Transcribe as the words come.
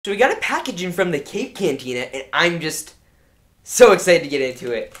So we got a package in from the Cape Cantina, and I'm just so excited to get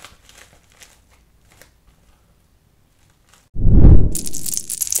into it.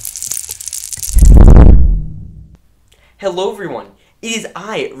 Hello everyone, it is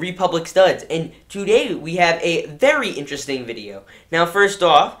I, Republic Studs, and today we have a very interesting video. Now first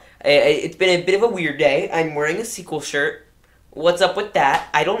off, it's been a bit of a weird day. I'm wearing a sequel shirt. What's up with that?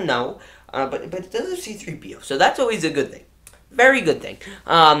 I don't know, but it does have C-3PO, so that's always a good thing. Very good thing.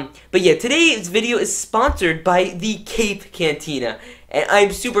 But yeah, today's video is sponsored by the Cape Cantina, and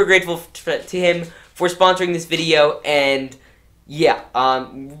I'm super grateful to him for sponsoring this video. And yeah,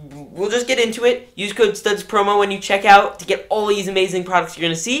 we'll just get into it. Use code StudsPromo when you check out to get all these amazing products you're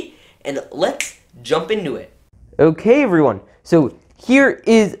gonna see, and let's jump into it. Okay, everyone. So here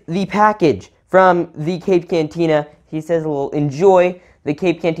is the package from the Cape Cantina. He says a little enjoy the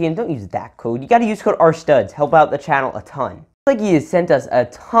Cape Cantina. Don't use that code. You got to use code RStuds. Help out the channel a ton. Like he has sent us a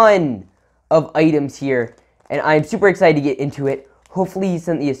ton of items here, and I'm super excited to get into it. Hopefully he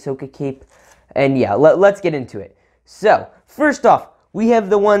sent the Ashoka cape, and yeah, let's get into it. So, first off, we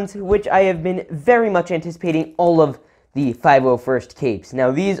have the ones which I have been very much anticipating, all of the 501st capes. Now,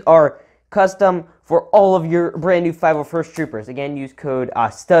 these are custom for all of your brand new 501st troopers. Again, use code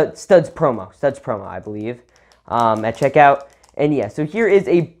StudsPromo, I believe, at checkout. And yeah, so here is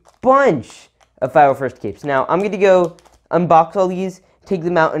a bunch of 501st capes. Now, I'm going to go unbox all these, take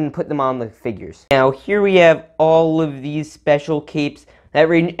them out, and put them on the figures. Now, here we have all of these special capes that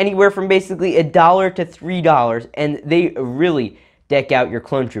range anywhere from basically $1 to $3, and they really deck out your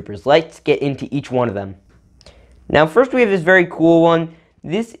clone troopers. Let's get into each one of them. Now, first we have this very cool one.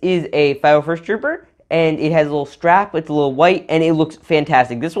 This is a 501st trooper, and it has a little strap. It's a little white, and it looks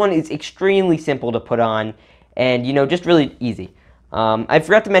fantastic. This one is extremely simple to put on, and, you know, just really easy. I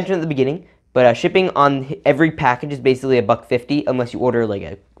forgot to mention at the beginning, but shipping on every package is basically $1.50 unless you order like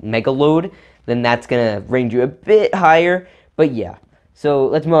a mega load. Then that's gonna range you a bit higher. But yeah, so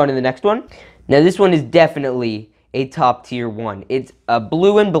let's move on to the next one. Now this one is definitely a top tier one. It's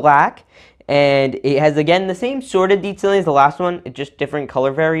blue and black, and it has again the same sort of detailing as the last one. It's just different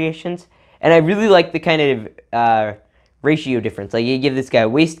color variations, and I really like the kind of ratio difference. Like you give this guy a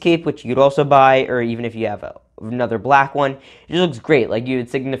waist cape, which you could also buy, or even if you have another black one, it just looks great. Like you would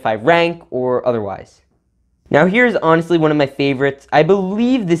signify rank or otherwise. Now here's honestly one of my favorites. I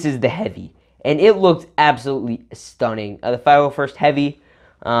believe this is the Heavy, and it looks absolutely stunning. The 501st Heavy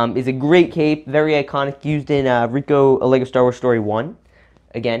is a great cape, very iconic, used in Rico: A Lego Star Wars Story 1.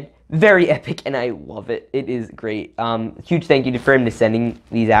 Again, very epic, and I love it. It is great. Huge thank you for him to sending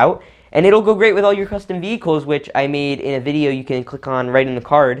these out. And it'll go great with all your custom vehicles, which I made in a video you can click on right in the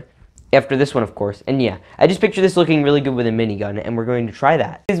card after this one, of course. And yeah, I just picture this looking really good with a minigun, and we're going to try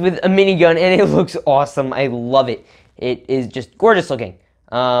that. It is with a minigun, and it looks awesome. I love it. It is just gorgeous looking.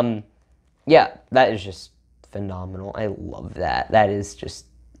 Yeah, that is just phenomenal. I love that. That is just,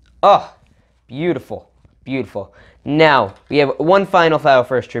 oh, beautiful, beautiful. Now, we have one final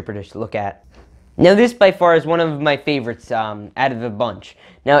 501st trooper to look at. Now this by far is one of my favorites out of the bunch.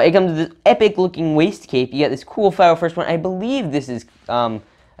 Now it comes with this epic looking waist cape. You got this cool 501st one. I believe this is,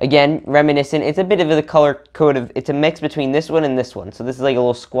 again, reminiscent. It's a bit of the color code of, it's a mix between this one and this one. So this is like a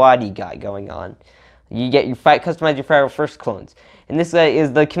little squatty guy going on. You get your customize your 501st clones. And this guy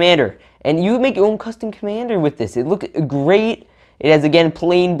is the commander. And you make your own custom commander with this. It looks great. It has, again,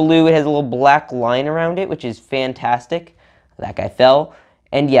 plain blue. It has a little black line around it, which is fantastic. That guy fell.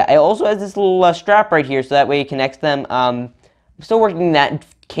 And yeah, it also has this little strap right here, so that way it connects them. I'm still working that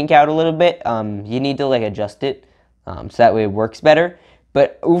kink out a little bit. You need to like adjust it, so that way it works better.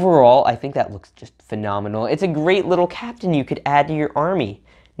 But overall, I think that looks just phenomenal. It's a great little captain you could add to your army.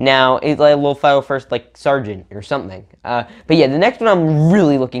 Now, it's like a little 501st like sergeant or something. But yeah, the next one I'm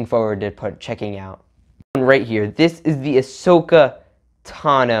really looking forward to checking out. Right here, this is the Ashoka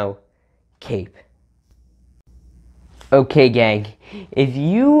Tano cape. Okay, gang, if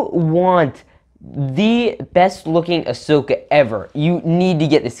you want the best looking Ashoka ever, you need to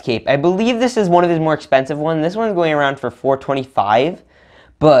get this cape. I believe this is one of his more expensive ones. This one's going around for $425,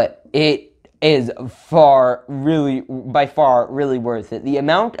 but it is by far really worth it. The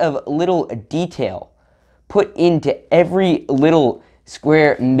amount of little detail put into every little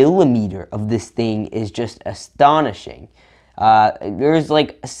square millimeter of this thing is just astonishing. There's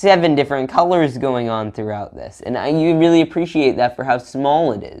like 7 different colors going on throughout this, and you really appreciate that for how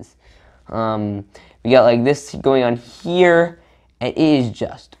small it is. We got like this going on here, and it is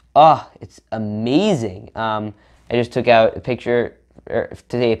just, it's amazing. I just took out a picture, to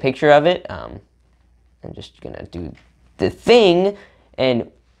take a picture of it. I'm just gonna do the thing,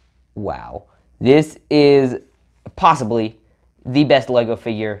 and wow, this is possibly the best Lego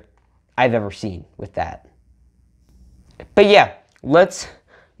figure I've ever seen with that. But yeah, let's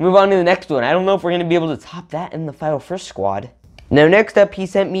move on to the next one. I don't know if we're going to be able to top that in the 501st squad. Now, next up, he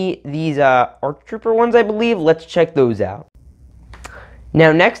sent me these ARC Trooper ones, I believe. Let's check those out.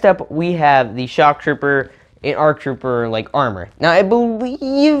 Now, next up, we have the Shock Trooper and ARC Trooper, like, armor. Now, I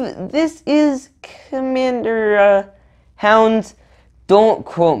believe this is Commander Hound's. Don't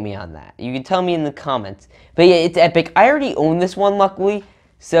quote me on that. You can tell me in the comments. But yeah, it's epic. I already own this one, luckily.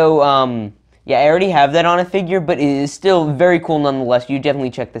 So, yeah, I already have that on a figure, but it is still very cool nonetheless. You definitely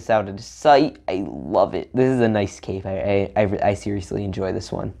check this out at the site. I love it. This is a nice cape. I seriously enjoy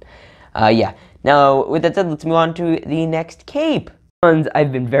this one. Yeah. Now, with that said, let's move on to the next cape. Ones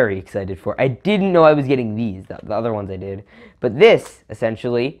I've been very excited for. I didn't know I was getting these. The other ones I did. But this,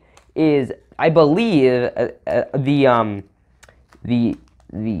 essentially, is, I believe, the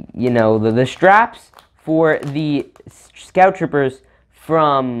straps for the Scout Troopers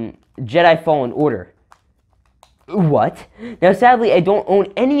from Jedi Fallen Order. What? Now, sadly, I don't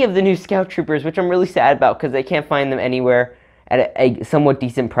own any of the new Scout Troopers, which I'm really sad about because I can't find them anywhere at a somewhat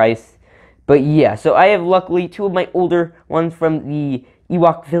decent price. But yeah, so I have luckily two of my older ones from the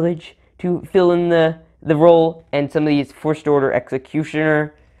Ewok Village to fill in the role, and some of these First Order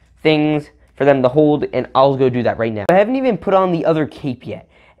Executioner things for them to hold, and I'll go do that right now. I haven't even put on the other cape yet,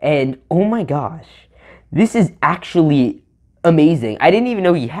 and oh my gosh, this is actually amazing. I didn't even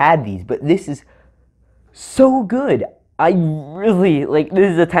know he had these, but this is so good. I really, like,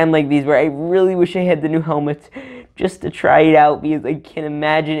 this is a time like these where I really wish I had the new helmets just to try it out, because I can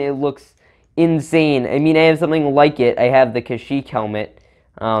imagine it looks insane. I mean, I have something like it. I have the Kashyyyk helmet,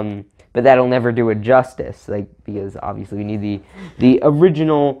 but that'll never do it justice, like, because obviously we need the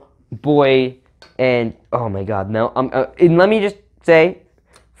original boy. And oh my god, no, and let me just say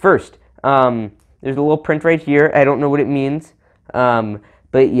first, there's a little print right here. I don't know what it means,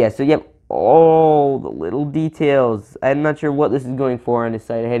 but yeah, so you have all the little details. I'm not sure what this is going for on this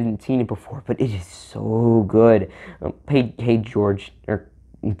site. I hadn't seen it before, but it is so good. Hey George, or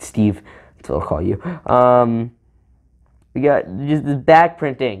Steve, that's what I'll call you. We got just this back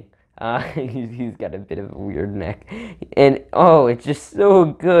printing. He's got a bit of a weird neck, and oh, it's just so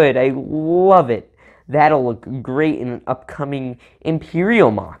good. I love it. That'll look great in an upcoming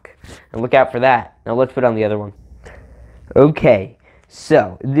Imperial mock, and look out for that. Now let's put on the other one. Okay,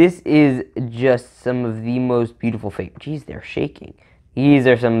 so this is just some of the most beautiful figures. Jeez, they're shaking. These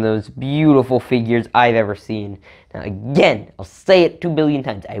are some of those beautiful figures I've ever seen. Now again, I'll say it 2 billion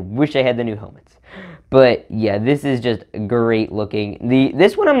times. I wish I had the new helmets. But yeah, this is just great looking.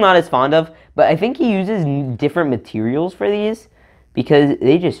 This one I'm not as fond of, but I think he uses different materials for these because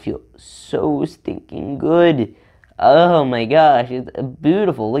they just feel so stinking good. Oh my gosh, it's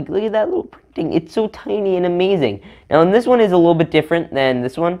beautiful. Like, look at that little printing. It's so tiny and amazing. Now, and this one is a little bit different than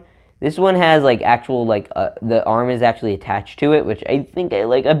this one. This one has like actual, like, the arm is actually attached to it, which I think I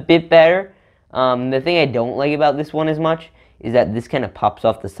like a bit better. The thing I don't like about this one as much is that this kind of pops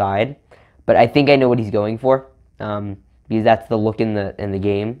off the side. But I think I know what he's going for, because that's the look in the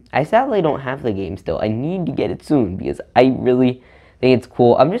game. I sadly don't have the game still. I need to get it soon because I really think it's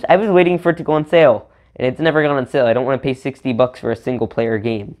cool. I was waiting for it to go on sale, and it's never gone on sale. I don't want to pay $60 for a single player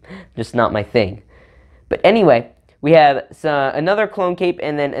game. Just not my thing. But anyway, we have another clone cape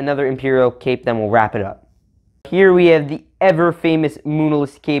and then another Imperial cape. Then we'll wrap it up. Here we have the ever famous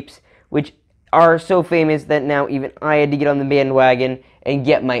Moonless capes, which are so famous that now even I had to get on the bandwagon and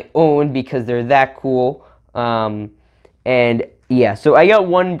get my own because they're that cool. And yeah, so I got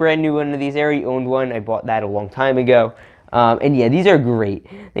one brand new one of these. I already owned one. I bought that a long time ago. And yeah, these are great.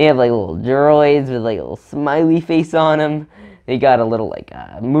 They have like little droids with like a little smiley face on them. They got a little like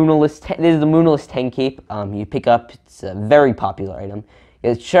Moonless. This is the Moonless 10 cape. You pick up. It's a very popular item.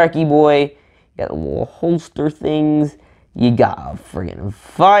 It's Sharky Boy. You got little holster things. You got a friggin'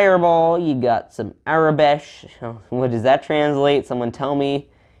 fireball. You got some Arabesh. What does that translate? Someone tell me.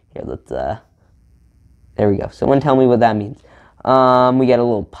 Here, let's, there we go. Someone tell me what that means. We got a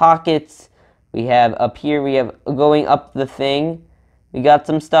little pockets. We have up here, we have going up the thing. We got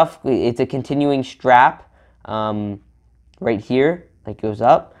some stuff. It's a continuing strap right here that goes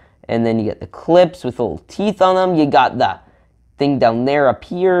up. And then you get the clips with little teeth on them. You got the thing down there up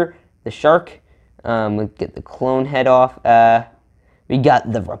here, the shark. We get the clone head off. We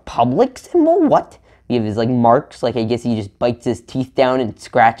got the Republic symbol. What? We have his like marks. Like, I guess he just bites his teeth down and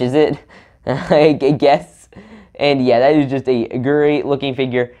scratches it. I guess. And yeah, that is just a great looking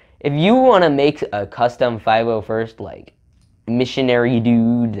figure. If you want to make a custom 501st like missionary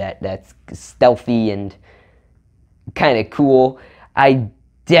dude that's stealthy and kind of cool, I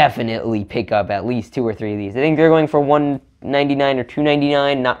definitely pick up at least 2 or 3 of these. I think they're going for $2.99 or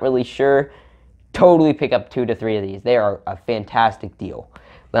 $2.99, not really sure. Totally pick up 2 to 3 of these. They are a fantastic deal.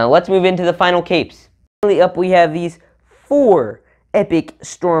 Now let's move into the final capes. Finally up we have these 4 epic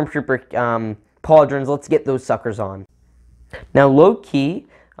Stormtrooper pauldrons. Let's get those suckers on. Now low key,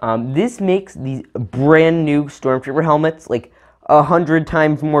 this makes these brand new Stormtrooper helmets like 100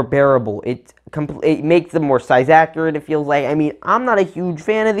 times more bearable. It makes them more size accurate, it feels like. I mean, I'm not a huge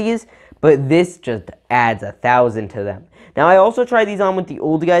fan of these, but this just adds 1,000 to them. Now, I also tried these on with the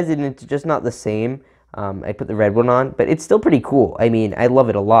old guys, and it's just not the same. I put the red one on, but it's still pretty cool. I mean, I love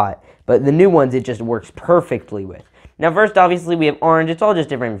it a lot. But the new ones, it just works perfectly with. Now, first, obviously, we have orange. It's all just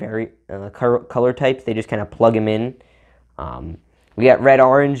different color types. They just kind of plug them in. We got red,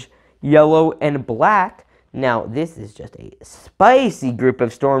 orange, yellow, and black. Now, this is just a spicy group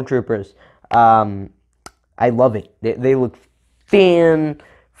of Stormtroopers. I love it. They look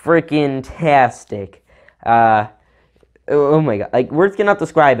fan-freaking-tastic. Oh my god, like, words cannot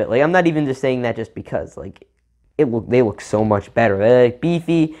describe it. Like, I'm not even just saying that just because, like, they look so much better. They're, like,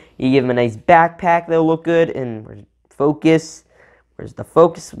 beefy. You give them a nice backpack, they'll look good. And where's focus? Where's the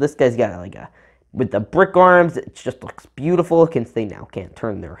focus? This guy's got, like, with the brick arms, it just looks beautiful, since they now can't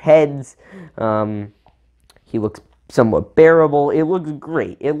turn their heads. He looks somewhat bearable. It looks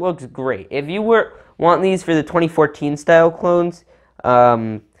great. It looks great. If you want these for the 2014 style clones,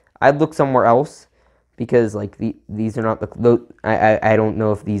 I'd look somewhere else, because like these are not I don't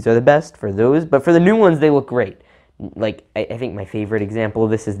know if these are the best for those, but for the new ones they look great. Like I think my favorite example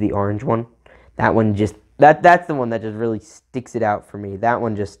of this is the orange one. That one just that's the one that just really sticks it out for me. That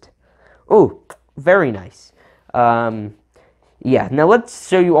one just very nice. Yeah, now let's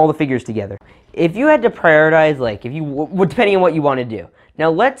show you all the figures together. If you had to prioritize, like, if you depending on what you want to do. Now,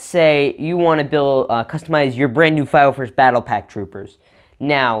 let's say you want to customize your brand new 501st Battle Pack Troopers.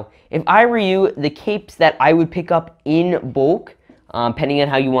 Now, if I were you, the capes that I would pick up in bulk, depending on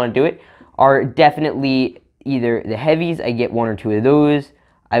how you want to do it, are definitely either the heavies. I get 1 or 2 of those.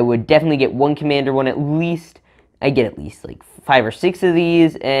 I would definitely get 1 commander one at least. I get at least like 5 or 6 of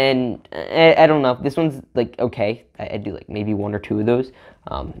these, and I don't know. This one's like okay. I do like maybe 1 or 2 of those.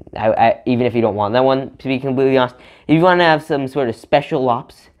 Even if you don't want that one, to be completely honest, if you want to have some sort of special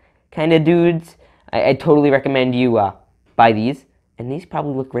ops kind of dudes, I totally recommend you buy these. And these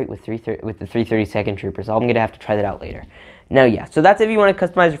probably look great with the 332nd Troopers. I'm gonna have to try that out later. Now, yeah, so that's if you want to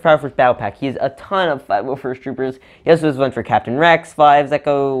customize your 501st Battle Pack. He has a ton of 501st Troopers. He also has one for Captain Rex, Fives,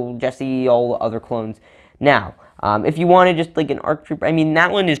 Echo, Jesse, all the other clones. Now, if you wanted just like an ARC Trooper, I mean,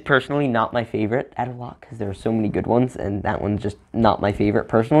 that one is personally not my favorite out of a lot, because there are so many good ones, and that one's just not my favorite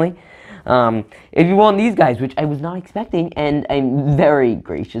personally. If you want these guys, which I was not expecting, and I'm very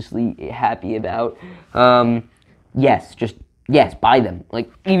graciously happy about, yes, buy them. Like,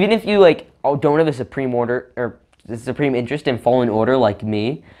 even if you like don't have a supreme order or a supreme interest in Fallen Order like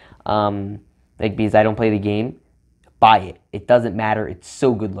me, like because I don't play the game, buy it. It doesn't matter. It's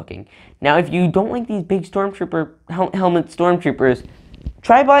so good looking. Now, if you don't like these big Stormtrooper helmet Stormtroopers,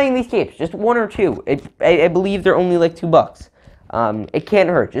 try buying these capes. Just 1 or 2. I believe they're only like $2. It can't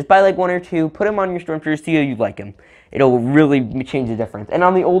hurt. Just buy like 1 or 2. Put them on your Stormtroopers. See how you like them. It'll really change the difference. And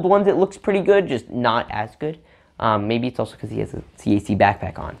on the old ones, it looks pretty good, just not as good. Maybe it's also because he has a CAC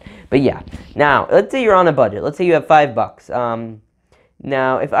backpack on. But yeah. Now, let's say you're on a budget. Let's say you have $5.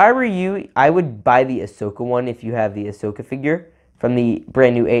 Now, if I were you, I would buy the Ashoka one if you have the Ashoka figure from the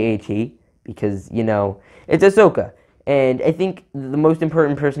brand new AAT, because, you know, it's Ashoka. And I think the most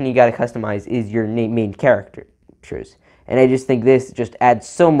important person you got to customize is your main characters. And I just think this just adds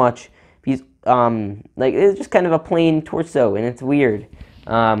so much. Because, like, it's just kind of a plain torso, and it's weird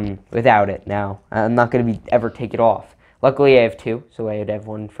without it. Now, I'm not going to ever take it off. Luckily, I have 2, so I would have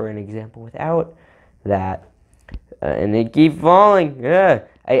one for an example without that. And they keep falling.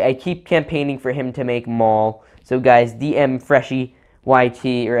 I keep campaigning for him to make Maul. So guys, DM Freshy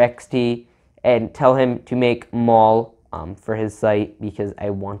YT or XT and tell him to make Maul for his site, because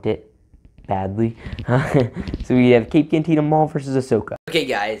I want it badly. So we have Cape Cantina Maul versus Ahsoka. Okay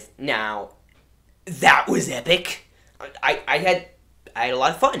guys, now that was epic. I had a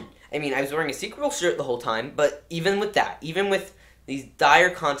lot of fun. I mean, I was wearing a Secret shirt the whole time, but even with that, even with these dire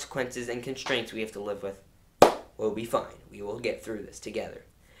consequences and constraints we have to live with, we'll be fine. We will get through this together.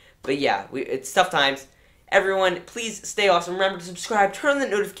 But yeah, it's tough times. Everyone, please stay awesome. Remember to subscribe, turn on the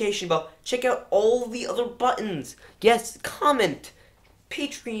notification bell, check out all the other buttons. Yes, comment,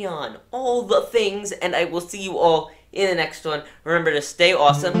 Patreon, all the things, and I will see you all in the next one. Remember to stay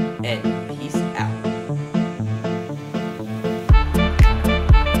awesome, and